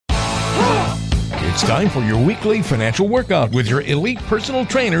It's time for your weekly financial workout with your elite personal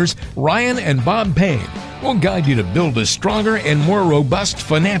trainers, Ryan and Bob Payne. We'll guide you to build a stronger and more robust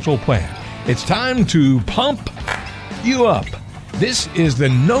financial plan. It's time to pump you up. This is the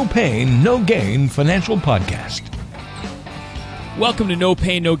No Pain, No Gain Financial Podcast. Welcome to No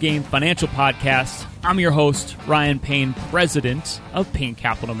Pain, No Gain Financial Podcast. I'm your host, Ryan Payne, president of Payne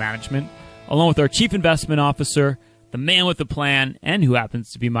Capital Management, along with our chief investment officer, the man with the plan, and who happens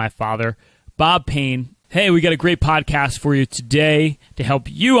to be my father, Bob Payne. Hey, we got a great podcast for you today to help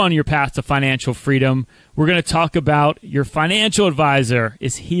you on your path to financial freedom. We're going to talk about your financial advisor.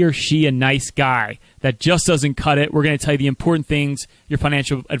 Is he or she a nice guy that just doesn't cut it? We're going to tell you the important things your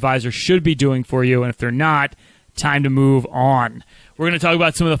financial advisor should be doing for you, and if they're not, time to move on. We're going to talk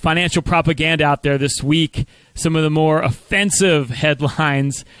about some of the financial propaganda out there this week, some of the more offensive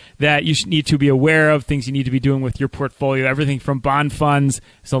headlines that you need to be aware of, things you need to be doing with your portfolio, everything from bond funds.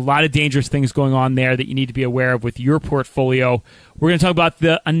 There's a lot of dangerous things going on there that you need to be aware of with your portfolio. We're going to talk about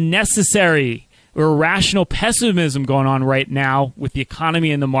the unnecessary or irrational pessimism going on right now with the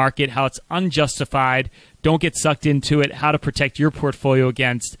economy and the market, how it's unjustified. Don't get sucked into it, how to protect your portfolio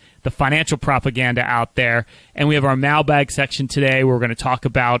against the financial propaganda out there. And we have our mailbag section today where we're going to talk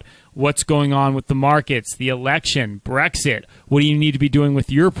about what's going on with the markets, the election, Brexit. What do you need to be doing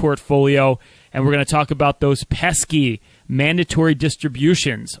with your portfolio? And we're going to talk about those pesky mandatory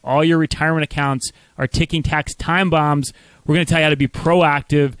distributions. All your retirement accounts are ticking tax time bombs. We're going to tell you how to be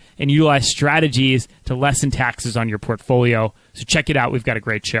proactive and utilize strategies to lessen taxes on your portfolio. So check it out. We've got a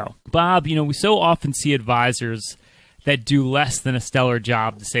great show. Bob, we so often see advisors that do less than a stellar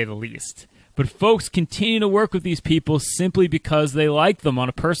job, to say the least. But folks continue to work with these people simply because they like them on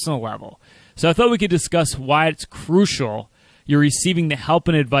a personal level. So I thought we could discuss why it's crucial you're receiving the help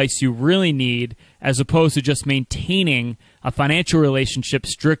and advice you really need as opposed to just maintaining a financial relationship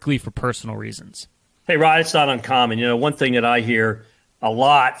strictly for personal reasons. Hey, Rod, it's not uncommon. One thing that I hear a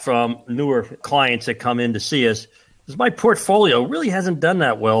lot from newer clients that come in to see us is my portfolio really hasn't done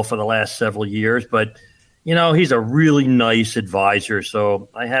that well for the last several years, but he's a really nice advisor, so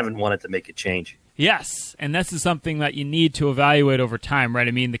I haven't wanted to make a change. Yes, and this is something that you need to evaluate over time, right?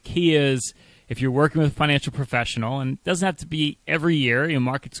 I mean, the key is if you're working with a financial professional, and it doesn't have to be every year,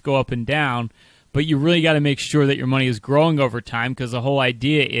 markets go up and down, but you really got to make sure that your money is growing over time because the whole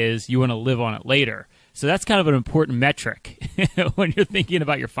idea is you want to live on it later. So that's kind of an important metric when you're thinking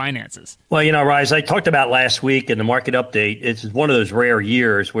about your finances. Well, Ryan, as I talked about last week in the market update, it's one of those rare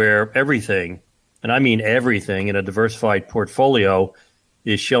years where everything, and I mean everything, in a diversified portfolio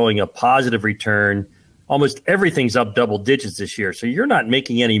is showing a positive return. Almost everything's up double digits this year. So you're not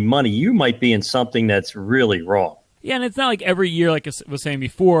making any money. You might be in something that's really wrong. Yeah, and it's not like every year, like I was saying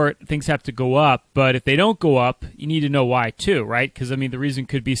before, things have to go up. But if they don't go up, you need to know why too, right? Because, the reason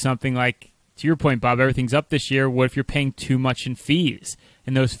could be something like, to your point, Bob, everything's up this year. What if you're paying too much in fees?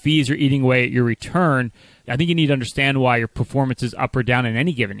 And those fees are eating away at your return. I think you need to understand why your performance is up or down in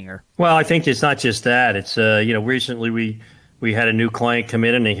any given year. Well, I think it's not just that. It's, recently we had a new client come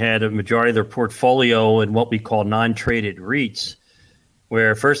in and they had a majority of their portfolio in what we call non-traded REITs,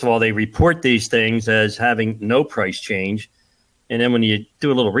 where, first of all, they report these things as having no price change. And then when you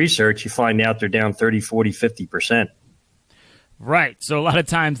do a little research, you find out they're down 30, 40, 50%. Right. So a lot of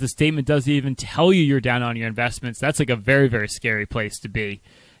times the statement doesn't even tell you you're down on your investments. That's like a very, very scary place to be.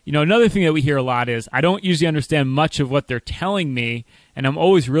 Another thing that we hear a lot is I don't usually understand much of what they're telling me, and I'm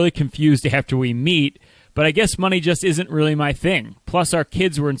always really confused after we meet, but I guess money just isn't really my thing. Plus, our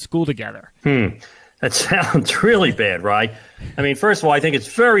kids were in school together. That sounds really bad, right? First of all, I think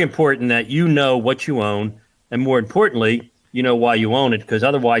it's very important that you know what you own, and more importantly, you know why you own it, because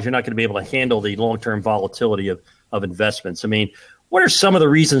otherwise you're not going to be able to handle the long-term volatility of investments. What are some of the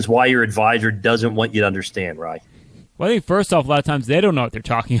reasons why your advisor doesn't want you to understand, right? Well, I think first off, a lot of times they don't know what they're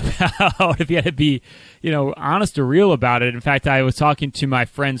talking about. If you had to be, honest or real about it. In fact, I was talking to my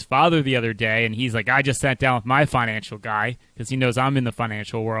friend's father the other day, and he's like, I just sat down with my financial guy because he knows I'm in the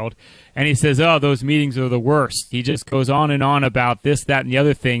financial world. And he says, oh, those meetings are the worst. He just goes on and on about this, that, and the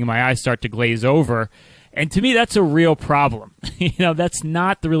other thing. And my eyes start to glaze over. And to me, that's a real problem. That's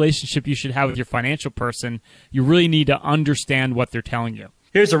not the relationship you should have with your financial person. You really need to understand what they're telling you.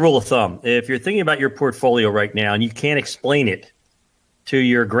 Here's a rule of thumb. If you're thinking about your portfolio right now and you can't explain it to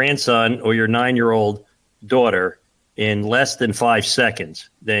your grandson or your 9-year-old daughter in less than 5 seconds,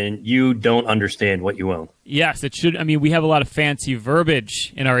 then you don't understand what you own. Yes, it should. We have a lot of fancy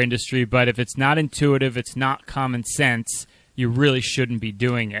verbiage in our industry, but if it's not intuitive, it's not common sense, you really shouldn't be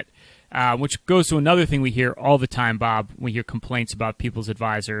doing it. Which goes to another thing we hear all the time, Bob, when we hear complaints about people's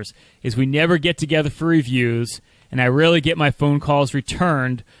advisors, is we never get together for reviews, and I rarely get my phone calls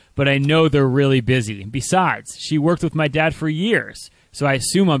returned, but I know they're really busy. Besides, she worked with my dad for years, so I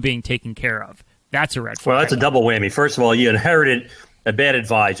assume I'm being taken care of. That's a red flag. Well, that's a double whammy. First of all, you inherited a bad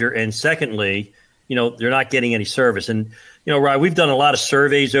advisor, and secondly, they're not getting any service. And, Ryan, we've done a lot of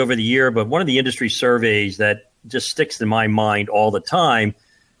surveys over the year, but one of the industry surveys that just sticks in my mind all the time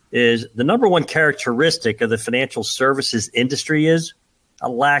is the number one characteristic of the financial services industry is a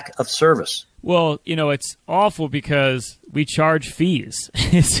lack of service. Well, it's awful because we charge fees.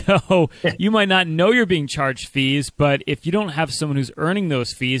 So you might not know you're being charged fees, but if you don't have someone who's earning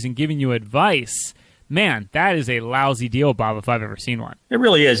those fees and giving you advice, man, that is a lousy deal, Bob, if I've ever seen one. It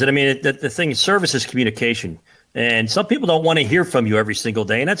really is. And I mean, the thing is, service is communication. And some people don't want to hear from you every single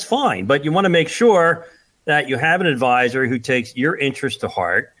day, and that's fine. But you want to make sure that you have an advisor who takes your interest to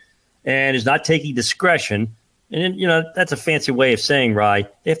heart and is not taking discretion. And, that's a fancy way of saying, Rye,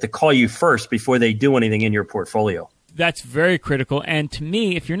 they have to call you first before they do anything in your portfolio. That's very critical. And to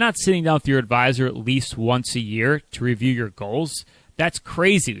me, if you're not sitting down with your advisor at least once a year to review your goals, that's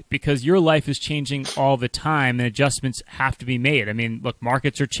crazy because your life is changing all the time and adjustments have to be made. I mean, look,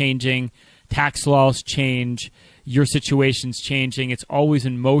 markets are changing, tax laws change, your situation's changing. It's always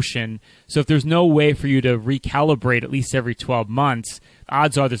in motion. So if there's no way for you to recalibrate at least every 12 months,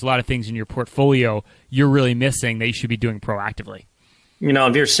 odds are there's a lot of things in your portfolio you're really missing that you should be doing proactively.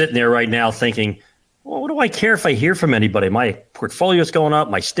 If you're sitting there right now thinking, well, what do I care if I hear from anybody? My portfolio's going up.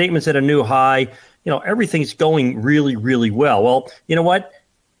 My statement's at a new high. Everything's going really, really well. Well, you know what?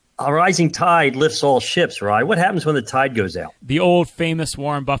 A rising tide lifts all ships, right? What happens when the tide goes out? The old famous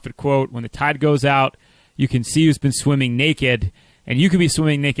Warren Buffett quote, when the tide goes out, you can see who's been swimming naked, and you could be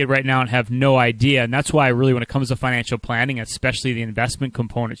swimming naked right now and have no idea. And that's why really when it comes to financial planning, especially the investment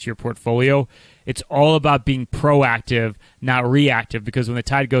component to your portfolio, it's all about being proactive, not reactive, because when the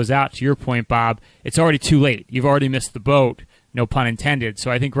tide goes out, to your point, Bob, it's already too late. You've already missed the boat. No pun intended. So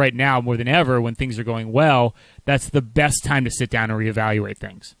I think right now, more than ever, when things are going well, that's the best time to sit down and reevaluate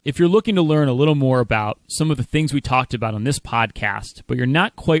things. If you're looking to learn a little more about some of the things we talked about on this podcast, but you're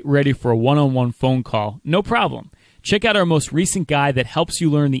not quite ready for a one-on-one phone call, no problem. Check out our most recent guide that helps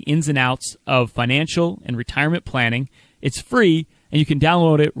you learn the ins and outs of financial and retirement planning. It's free, and you can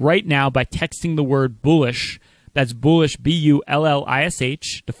download it right now by texting the word bullish. That's bullish,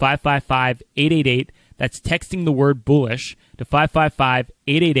 B-U-L-L-I-S-H, to 555-888. That's texting the word bullish to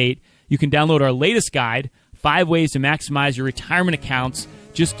 555-888. You can download our latest guide, 5 Ways to Maximize Your Retirement Accounts.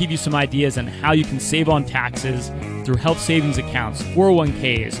 Just give you some ideas on how you can save on taxes through health savings accounts,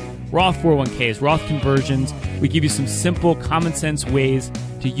 401ks, Roth 401ks, Roth conversions. We give you some simple, common sense ways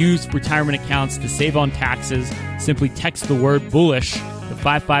to use retirement accounts to save on taxes. Simply text the word bullish to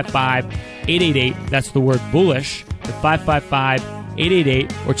 555-888. That's the word bullish to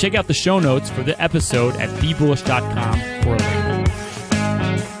 555-888, or check out the show notes for the episode at bebullish.com for a link.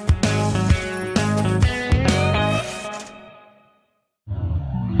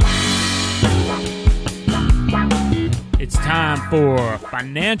 It's time for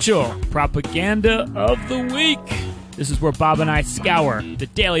Financial Propaganda of the Week. This is where Bob and I scour the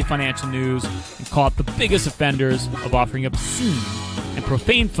daily financial news and call out the biggest offenders of offering obscene and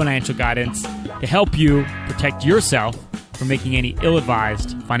profane financial guidance to help you protect yourself from making any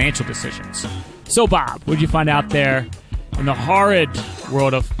ill-advised financial decisions. So, Bob, what did you find out there in the horrid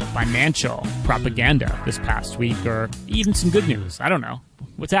world of financial propaganda this past week, or even some good news? I don't know.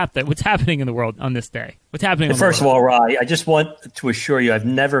 What's happening in the world on this day? What's happening? First of all, Rye, I just want to assure you I've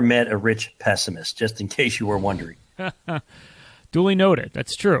never met a rich pessimist, just in case you were wondering. Duly noted.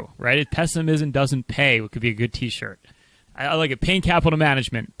 That's true, right? Pessimism doesn't pay. It could be a good T-shirt. I like it. Payne Capital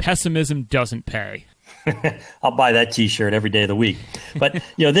Management. Pessimism doesn't pay. I'll buy that T-shirt every day of the week. But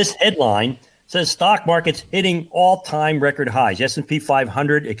this headline says stock market's hitting all-time record highs. The S&P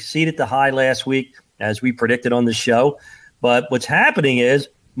 500 exceeded the high last week, as we predicted on the show. But what's happening is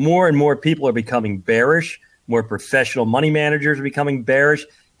more and more people are becoming bearish. More professional money managers are becoming bearish.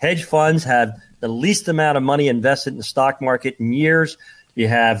 Hedge funds have the least amount of money invested in the stock market in years. You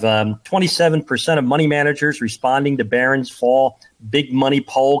have 27% of money managers responding to Barron's fall big money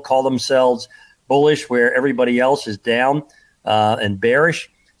poll call themselves bullish, where everybody else is down and bearish.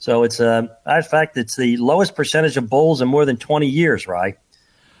 So it's in fact, it's the lowest percentage of bulls in more than 20 years, right?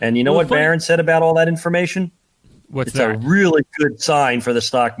 And you know what Barron said about all that information? What's it's that? A really good sign for the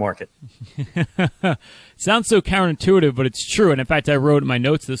stock market. Sounds so counterintuitive, but it's true. And in fact, I wrote in my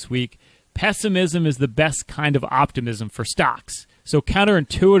notes this week, pessimism is the best kind of optimism for stocks. So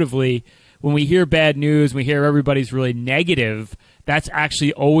counterintuitively, when we hear bad news, we hear everybody's really negative, that's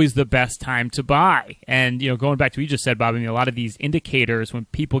actually always the best time to buy. And, going back to what you just said, Bob, a lot of these indicators, when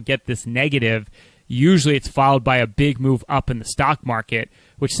people get this negative, usually it's followed by a big move up in the stock market,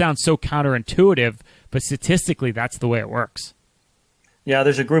 which sounds so counterintuitive, but statistically, that's the way it works. Yeah,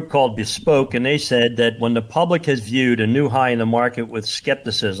 there's a group called Bespoke, and they said that when the public has viewed a new high in the market with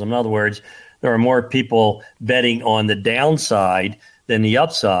skepticism, in other words, there are more people betting on the downside than the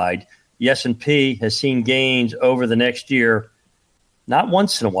upside, the S&P has seen gains over the next year, not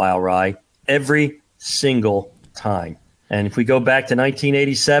once in a while, Rye, every single time. And if we go back to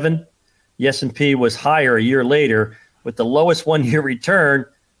 1987, the S&P was higher a year later with the lowest one-year return,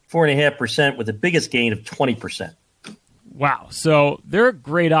 4.5%, with the biggest gain of 20%. Wow. So there are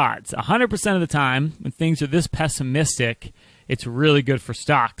great odds. 100% of the time, when things are this pessimistic, it's really good for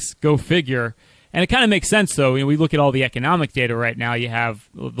stocks. Go figure. And it kind of makes sense, though. We look at all the economic data right now. You have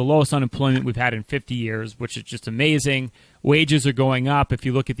the lowest unemployment we've had in 50 years, which is just amazing. Wages are going up. If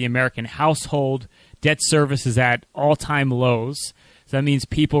you look at the American household, debt service is at all-time lows. So that means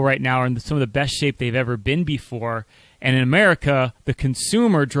people right now are in some of the best shape they've ever been before. And in America, the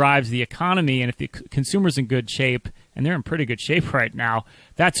consumer drives the economy. And if the consumer's in good shape, and they're in pretty good shape right now,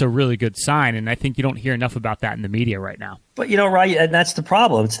 that's a really good sign. And I think you don't hear enough about that in the media right now. But, Ryan, and that's the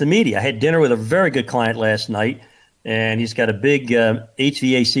problem. It's the media. I had dinner with a very good client last night, and he's got a big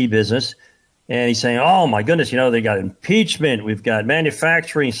HVAC business. And he's saying, oh, my goodness, they got impeachment. We've got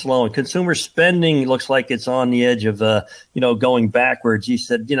manufacturing slowing. Consumer spending looks like it's on the edge of, going backwards. He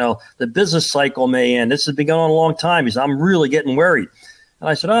said, the business cycle may end. This has been going on a long time. He said, I'm really getting worried. And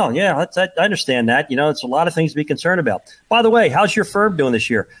I said, oh, yeah, I understand that. It's a lot of things to be concerned about. By the way, how's your firm doing this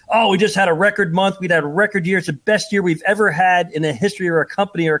year? Oh, we just had a record month. We'd had a record year. It's the best year we've ever had in the history of our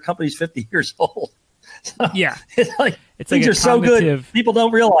company. Our company's 50 years old. So, yeah. Things are so good. People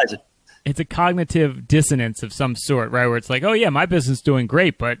don't realize it. It's a cognitive dissonance of some sort, right? Where it's like, oh yeah, my business is doing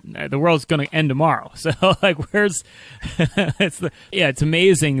great, but the world's going to end tomorrow. So it's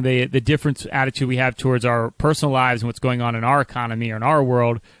amazing the different attitude we have towards our personal lives and what's going on in our economy or in our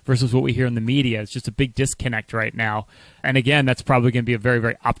world versus what we hear in the media. It's just a big disconnect right now. And again, that's probably going to be a very,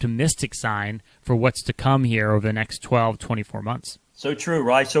 very optimistic sign for what's to come here over the next 12, 24 months. So true,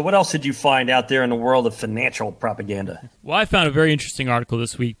 right? So what else did you find out there in the world of financial propaganda? Well, I found a very interesting article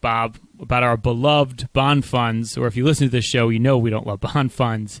this week, Bob, about our beloved bond funds, or if you listen to this show, you know we don't love bond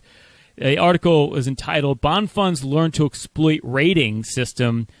funds. The article is entitled, Bond Funds Learn to Exploit Rating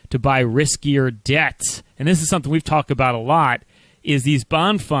System to Buy Riskier Debt. And this is something we've talked about a lot, is these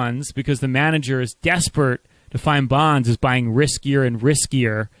bond funds, because the manager is desperate to find bonds, is buying riskier and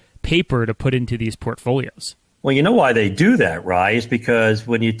riskier paper to put into these portfolios. Well, you know why they do that, Rye, is because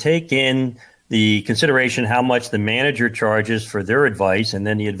when you take in the consideration how much the manager charges for their advice and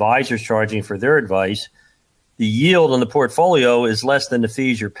then the advisor's charging for their advice, the yield on the portfolio is less than the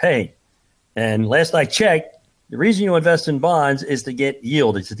fees you're paying. And last I checked, the reason you invest in bonds is to get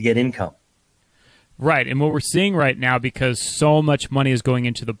yield, it's to get income. Right. And what we're seeing right now, because so much money is going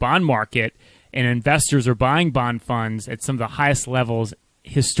into the bond market and investors are buying bond funds at some of the highest levels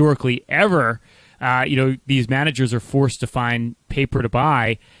historically ever, these managers are forced to find paper to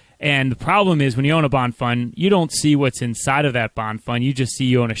buy. And the problem is when you own a bond fund, you don't see what's inside of that bond fund. You just see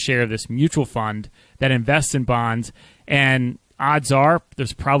you own a share of this mutual fund that invests in bonds. And odds are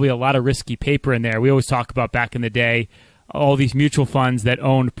there's probably a lot of risky paper in there. We always talk about back in the day, all these mutual funds that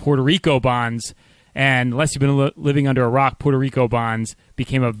owned Puerto Rico bonds. And unless you've been living under a rock, Puerto Rico bonds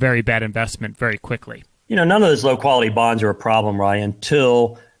became a very bad investment very quickly. None of those low-quality bonds are a problem, Ryan,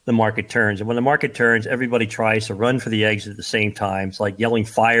 until the market turns. And when the market turns, everybody tries to run for the exit at the same time. It's like yelling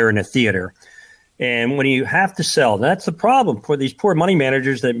fire in a theater. And when you have to sell, that's the problem for these poor money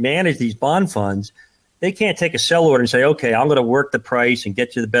managers that manage these bond funds. They can't take a sell order and say, okay, I'm going to work the price and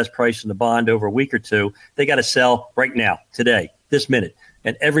get you the best price in the bond over a week or two. They got to sell right now, today, this minute.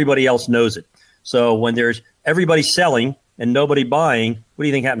 And everybody else knows it. So when there's everybody selling and nobody buying, what do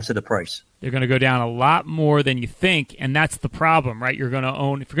you think happens to the price? They're going to go down a lot more than you think, and that's the problem, right? If you're going to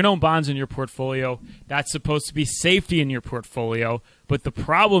own bonds in your portfolio, that's supposed to be safety in your portfolio. But the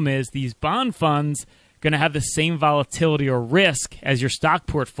problem is these bond funds are going to have the same volatility or risk as your stock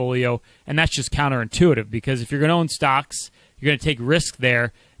portfolio, and that's just counterintuitive because if you're going to own stocks, you're going to take risk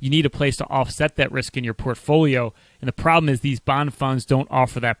there. You need a place to offset that risk in your portfolio. And the problem is these bond funds don't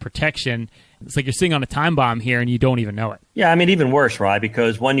offer that protection. It's like you're sitting on a time bomb here and you don't even know it. Yeah, even worse, right?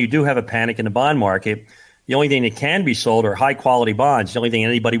 Because when you do have a panic in the bond market, the only thing that can be sold are high-quality bonds. The only thing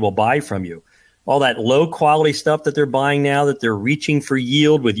anybody will buy from you. All that low-quality stuff that they're buying now, that they're reaching for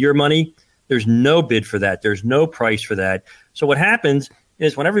yield with your money, there's no bid for that. There's no price for that. So what happens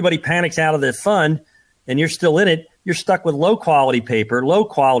is when everybody panics out of the fund and you're still in it, you're stuck with low-quality paper,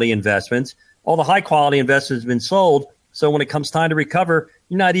 low-quality investments. All the high-quality investments have been sold, So when it comes time to recover,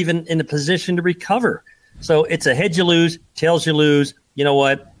 you're not even in a position to recover. So it's a heads you lose, tails you lose. You know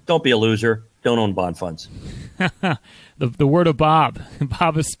what? Don't be a loser. Don't own bond funds. The word of Bob.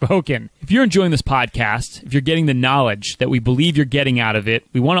 Bob has spoken. If you're enjoying this podcast, if you're getting the knowledge that we believe you're getting out of it,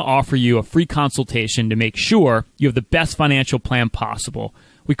 we want to offer you a free consultation to make sure you have the best financial plan possible.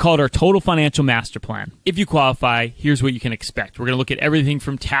 We call it our Total Financial Master Plan. If you qualify, here's what you can expect. We're going to look at everything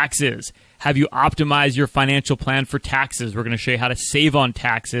from taxes, have you optimize your financial plan for taxes. We're going to show you how to save on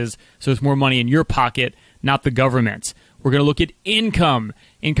taxes so there's more money in your pocket, not the government's. We're going to look at income.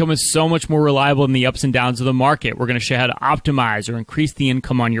 Income is so much more reliable than the ups and downs of the market. We're going to show you how to optimize or increase the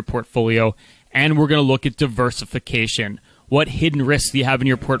income on your portfolio. And we're going to look at diversification. What hidden risks do you have in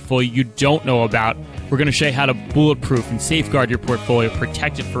your portfolio you don't know about? We're going to show you how to bulletproof and safeguard your portfolio,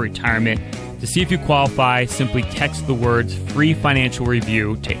 protect it for retirement. To see if you qualify, simply text the words free financial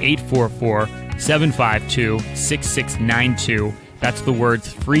review to 844-752-6692. That's the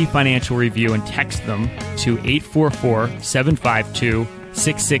words free financial review and text them to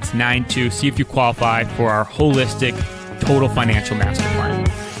 844-752-6692. See if you qualify for our holistic total financial master plan.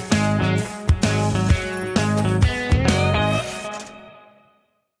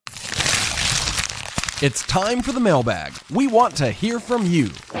 It's time for the mailbag. We want to hear from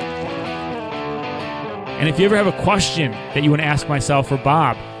you. And if you ever have a question that you want to ask myself or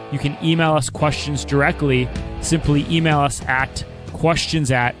Bob, you can email us questions directly. Simply email us at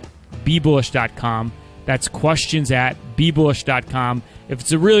questions@bbullish.com. That's questions@bbullish.com. If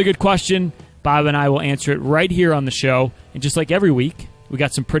it's a really good question, Bob and I will answer it right here on the show. And just like every week, we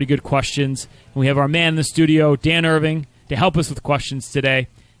got some pretty good questions. And we have our man in the studio, Dan Irving, to help us with questions today.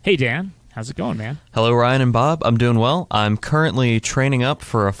 Hey, Dan. How's it going, man? Hello, Ryan and Bob. I'm doing well. I'm currently training up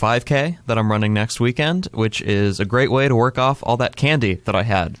for a 5K that I'm running next weekend, which is a great way to work off all that candy that I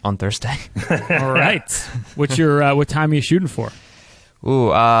had on Thursday. All right. What's your what time are you shooting for? Ooh,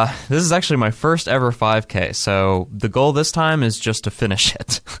 this is actually my first ever 5K, so the goal this time is just to finish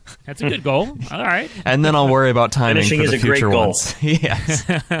it. That's a good goal. All right. And then I'll worry about timing Finishing for the is a great future goal. ones. Yes.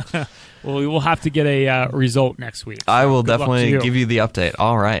 Well, we will have to get a result next week. I will Good luck to definitely you. give you the update.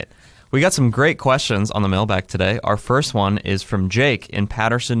 All right. We got some great questions on the mailbag today. Our first one is from Jake in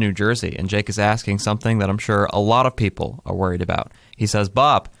Paterson, New Jersey, and Jake is asking something that I'm sure a lot of people are worried about. He says,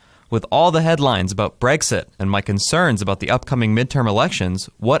 Bob, with all the headlines about Brexit and my concerns about the upcoming midterm elections,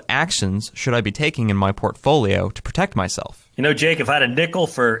 what actions should I be taking in my portfolio to protect myself? You know, Jake, if I had a nickel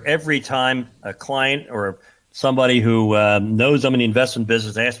for every time a client or somebody who knows I'm in the investment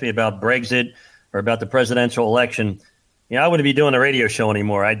business asks me about Brexit or about the presidential election, I wouldn't be doing a radio show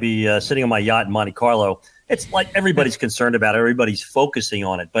anymore. I'd be sitting on my yacht in Monte Carlo. It's like everybody's concerned about it. Everybody's focusing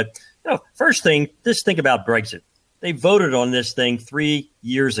on it. But, first thing, just think about Brexit. They voted on this thing 3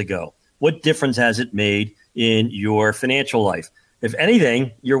 years ago. What difference has it made in your financial life? If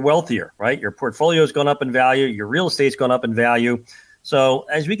anything, you're wealthier, right? Your portfolio's gone up in value. Your real estate's gone up in value. So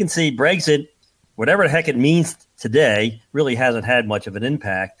as we can see, Brexit, whatever the heck it means today, really hasn't had much of an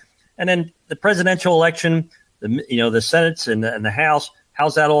impact. And then the presidential election, the Senate and the House,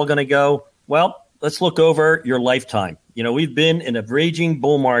 how's that all going to go? Well, let's look over your lifetime. We've been in a raging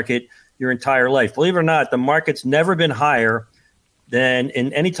bull market your entire life. Believe it or not, the market's never been higher than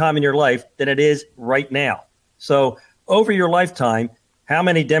in any time in your life than it is right now. So over your lifetime, how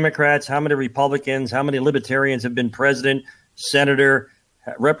many Democrats, how many Republicans, how many Libertarians have been president, senator,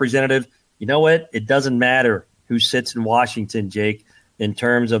 representative? You know what? It doesn't matter who sits in Washington, Jake, in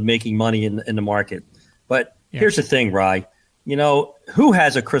terms of making money in the market. But here's the thing, Rye. Who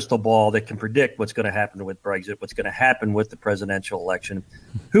has a crystal ball that can predict what's going to happen with Brexit, what's going to happen with the presidential election?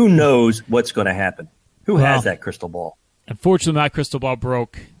 Who knows what's going to happen? Who has that crystal ball? Unfortunately, my crystal ball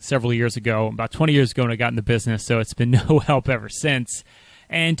broke several years ago, about 20 years ago when I got in the business, so it's been no help ever since.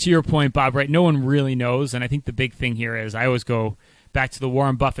 And to your point, Bob, right, no one really knows, and I think the big thing here is I always go back to the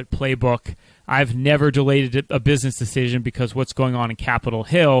Warren Buffett playbook. I've never delayed a business decision because what's going on in Capitol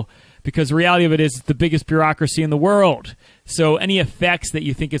Hill, because the reality of it is it's the biggest bureaucracy in the world. So any effects that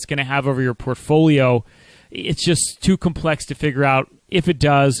you think it's going to have over your portfolio, it's just too complex to figure out if it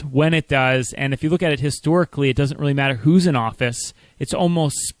does, when it does. And if you look at it historically, it doesn't really matter who's in office. It's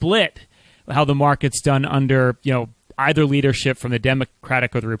almost split how the market's done under, either leadership from the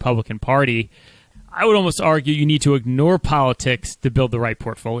Democratic or the Republican Party. I would almost argue you need to ignore politics to build the right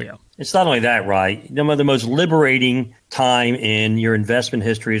portfolio. It's not only that, right? The most liberating time in your investment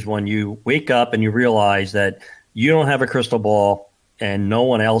history is when you wake up and you realize that you don't have a crystal ball and no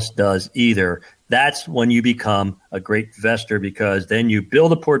one else does either. That's when you become a great investor, because then you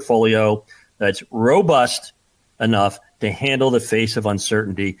build a portfolio that's robust enough to handle the face of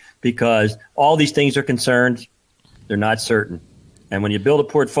uncertainty, because all these things are concerned. they're not certain. And when you build a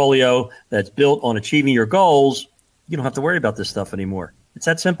portfolio that's built on achieving your goals, you don't have to worry about this stuff anymore. It's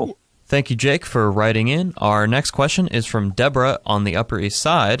that simple. Thank you, Jake, for writing in. Our next question is from Deborah on the Upper East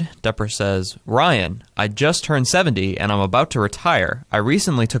Side. Deborah says, Ryan, I just turned 70 and I'm about to retire. I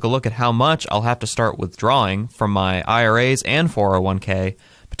recently took a look at how much I'll have to start withdrawing from my IRAs and 401k.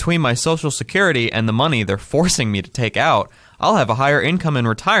 Between my Social Security and the money they're forcing me to take out, I'll have a higher income in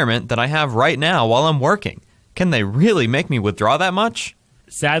retirement than I have right now while I'm working. Can they really make me withdraw that much?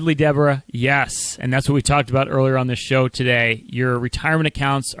 Sadly, Deborah, yes. And that's what we talked about earlier on the show today. Your retirement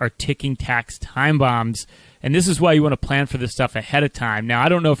accounts are ticking tax time bombs. And this is why you want to plan for this stuff ahead of time. Now, I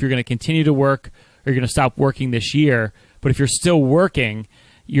don't know if you're going to continue to work or you're going to stop working this year. But if you're still working,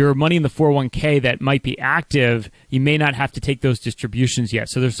 your money in the 401k that might be active, you may not have to take those distributions yet.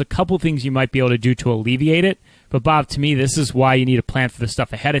 So there's a couple things you might be able to do to alleviate it. But, Bob, to me, this is why you need to plan for this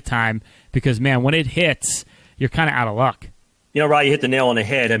stuff ahead of time. Because, man, when it hits, you're kind of out of luck. You know, Ryan, you hit the nail on the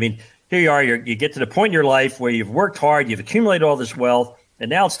head. I mean, here you are, you get to the point in your life where you've worked hard, you've accumulated all this wealth, and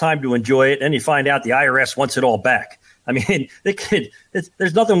now it's time to enjoy it, and you find out the IRS wants it all back. I mean,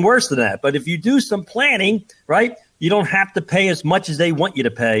 there's nothing worse than that. But if you do some planning, right, you don't have to pay as much as they want you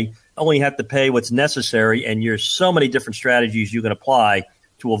to pay, only have to pay what's necessary, and there's so many different strategies you can apply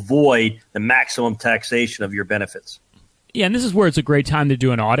to avoid the maximum taxation of your benefits. Yeah, and this is where it's a great time to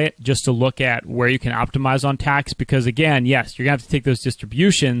do an audit, just to look at where you can optimize on tax. Because, again, yes, you're going to have to take those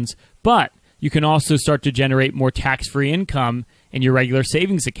distributions, but you can also start to generate more tax-free income in your regular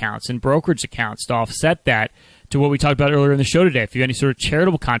savings accounts and brokerage accounts to offset that. To what we talked about earlier in the show today, if you have any sort of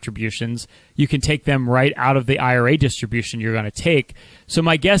charitable contributions, you can take them right out of the IRA distribution you're going to take. So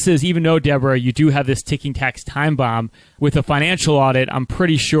my guess is, even though, Deborah, you do have this ticking tax time bomb, with a financial audit, I'm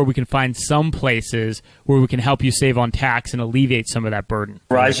pretty sure we can find some places where we can help you save on tax and alleviate some of that burden.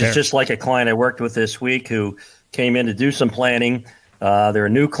 Rise is just like a client I worked with this week who came in to do some planning. They're a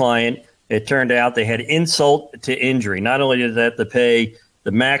new client. It turned out they had insult to injury. Not only did they have to pay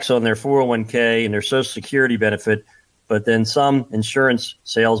the max on their 401k and their Social Security benefit, but then some insurance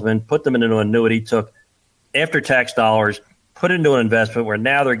salesman put them into an annuity, took after-tax dollars, put it into an investment where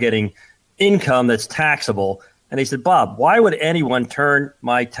now they're getting income that's taxable. And he said, Bob, why would anyone turn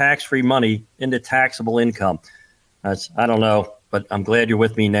my tax-free money into taxable income? I don't know, but I'm glad you're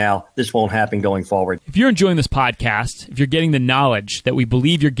with me now. This won't happen going forward. If you're enjoying this podcast, if you're getting the knowledge that we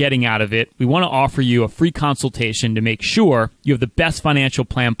believe you're getting out of it, we want to offer you a free consultation to make sure you have the best financial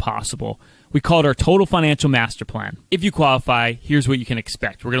plan possible. We call it our Total Financial Master Plan. If you qualify, here's what you can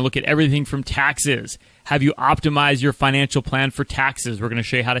expect. We're going to look at everything from taxes. Have you optimized your financial plan for taxes? We're going to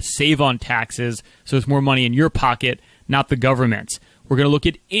show you how to save on taxes so there's more money in your pocket, not the government's. We're going to look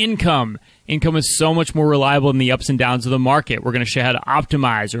at income. Income is so much more reliable than the ups and downs of the market. We're going to show you how to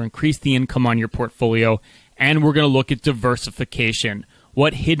optimize or increase the income on your portfolio. And we're going to look at diversification.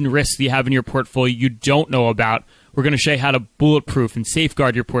 What hidden risks do you have in your portfolio you don't know about? We're going to show you how to bulletproof and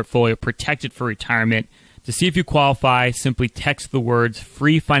safeguard your portfolio, protect it for retirement. To see if you qualify, simply text the words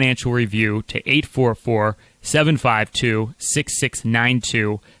free financial review to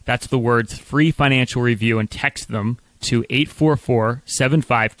 844-752-6692. That's the words free financial review, and text them to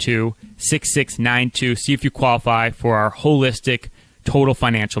 844-752-6692. See if you qualify for our holistic Total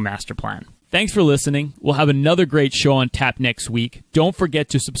Financial Master Plan. Thanks for listening. We'll have another great show on tap next week. Don't forget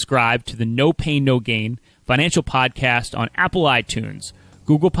to subscribe to the No Pain, No Gain financial podcast on Apple iTunes,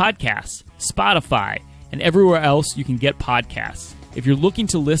 Google Podcasts, Spotify, and everywhere else you can get podcasts. If you're looking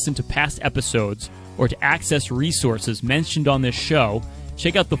to listen to past episodes or to access resources mentioned on this show,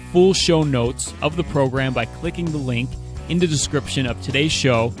 check out the full show notes of the program by clicking the link in the description of today's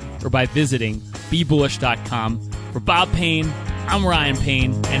show or by visiting BeBullish.com. For Bob Payne, I'm Ryan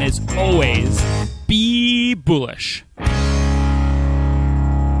Payne, and as always, be bullish.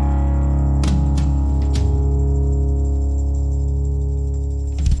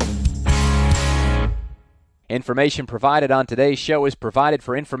 Information provided on today's show is provided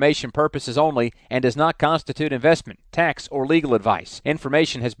for information purposes only and does not constitute investment, tax, or legal advice.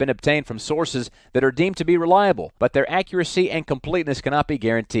 Information has been obtained from sources that are deemed to be reliable, but their accuracy and completeness cannot be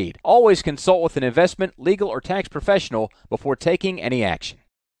guaranteed. Always consult with an investment, legal, or tax professional before taking any action.